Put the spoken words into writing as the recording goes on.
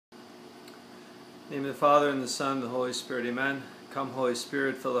In the name of the Father, and the Son, and the Holy Spirit, amen. Come, Holy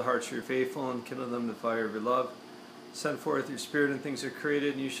Spirit, fill the hearts of your faithful, and kindle them the fire of your love. Send forth your Spirit, and things are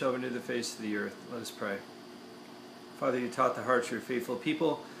created, and you shall renew the face of the earth. Let us pray. Father, you taught the hearts of your faithful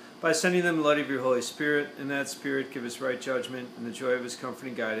people by sending them the light of your Holy Spirit. In that Spirit, give us right judgment and the joy of his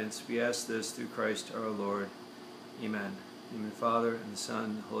comforting guidance. We ask this through Christ our Lord. Amen. In the name of the Father, and the Son,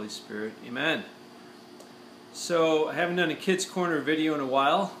 and the Holy Spirit. Amen. So, I haven't done a Kids Corner video in a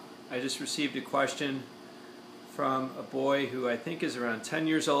while. I just received a question from a boy who I think is around 10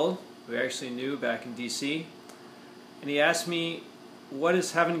 years old, who I actually knew back in DC. And he asked me, what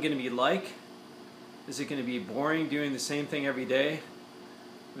is heaven going to be like? Is it going to be boring doing the same thing every day?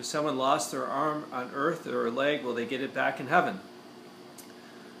 If someone lost their arm on earth or a leg, will they get it back in heaven?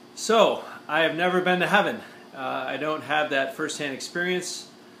 So, I have never been to heaven. I don't have that first-hand experience.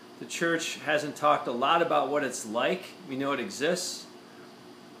 The church hasn't talked a lot about what it's like. We know it exists.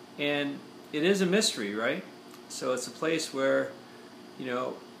 And it is a mystery, right? So it's a place where,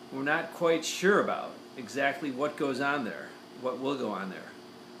 we're not quite sure about exactly what goes on there, what will go on there.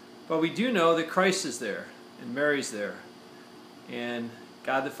 But we do know that Christ is there, and Mary's there, and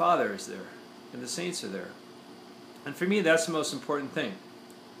God the Father is there, and the saints are there. And for me, that's the most important thing.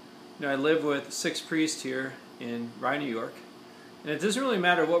 I live with 6 priests here in Rye, New York, and it doesn't really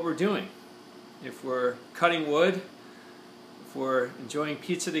matter what we're doing. If we're cutting wood, if we're enjoying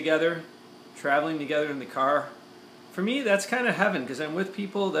pizza together, traveling together in the car, for me, that's kind of heaven, because I'm with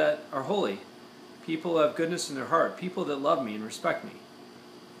people that are holy, people who have goodness in their heart, people that love me and respect me.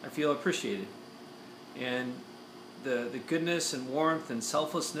 I feel appreciated. And the goodness and warmth and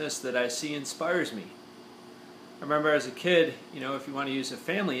selflessness that I see inspires me. I remember as a kid, if you want to use a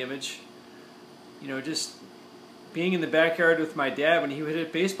family image, just being in the backyard with my dad when he would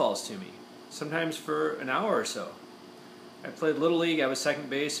hit baseballs to me, sometimes for an hour or so. I played Little League, I was second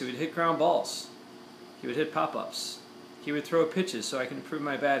base, he would hit ground balls. He would hit pop-ups. He would throw pitches so I could improve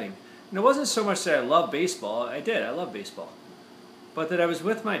my batting. And it wasn't so much that I loved baseball, I love baseball. But that I was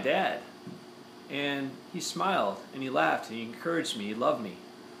with my dad. And he smiled, and he laughed, and he encouraged me, he loved me.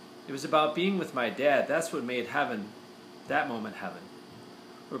 It was about being with my dad. That's what made heaven, that moment heaven.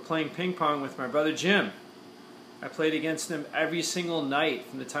 We're playing ping pong with my brother Jim. I played against him every single night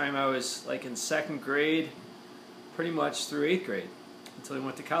from the time I was like in 2nd grade, pretty much through 8th grade, until I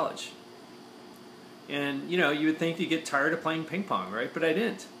went to college. And, you would think you'd get tired of playing ping pong, right? But I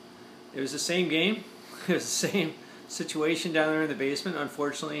didn't. It was the same game. It was the same situation down there in the basement.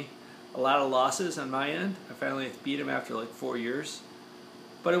 Unfortunately, a lot of losses on my end. I finally beat him after like 4 years.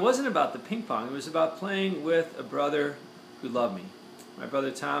 But it wasn't about the ping pong. It was about playing with a brother who loved me. My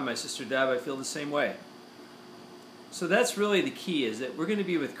brother Tom, my sister Deb, I feel the same way. So that's really the key, is that we're going to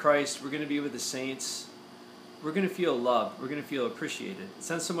be with Christ. We're going to be with the saints. We're going to feel loved. We're going to feel appreciated. It's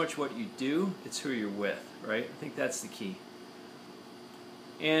not so much what you do, it's who you're with, right? I think that's the key.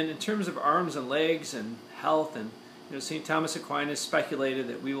 And in terms of arms and legs and health, and St. Thomas Aquinas speculated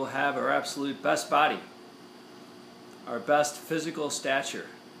that we will have our absolute best body, our best physical stature.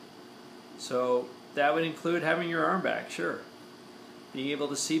 So that would include having your arm back, sure. Being able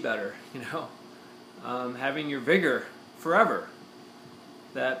to see better, having your vigor forever.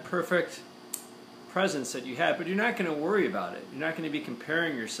 That perfect presence that you had, but you're not going to worry about it. You're not going to be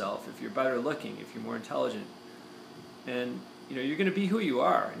comparing yourself if you're better looking, if you're more intelligent. And, you're going to be who you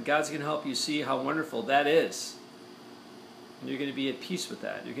are, and God's going to help you see how wonderful that is. And you're going to be at peace with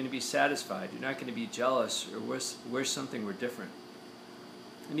that. You're going to be satisfied. You're not going to be jealous or wish something were different.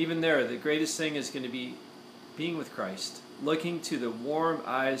 And even there, the greatest thing is going to be being with Christ, looking to the warm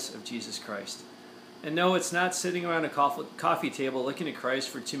eyes of Jesus Christ. And no, it's not sitting around a coffee table looking at Christ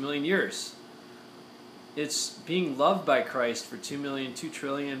for 2 million years. It's being loved by Christ for 2 million, 2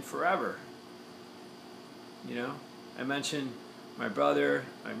 trillion, forever. I mentioned my brother,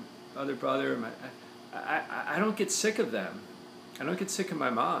 my other brother. I don't get sick of them. I don't get sick of my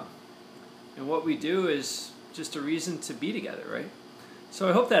mom. And what we do is just a reason to be together, right? So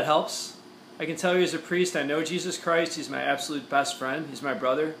I hope that helps. I can tell you as a priest, I know Jesus Christ. He's my absolute best friend. He's my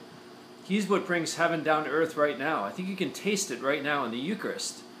brother. He's what brings heaven down to earth right now. I think you can taste it right now in the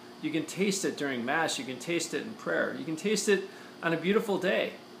Eucharist. You can taste it during Mass. You can taste it in prayer. You can taste it on a beautiful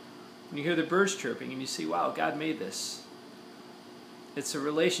day. When you hear the birds chirping and you see, wow, God made this. It's a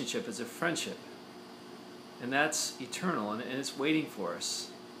relationship. It's a friendship. And that's eternal, and it's waiting for us.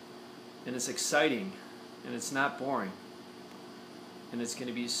 And it's exciting, and it's not boring. And it's going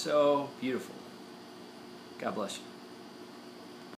to be so beautiful. God bless you.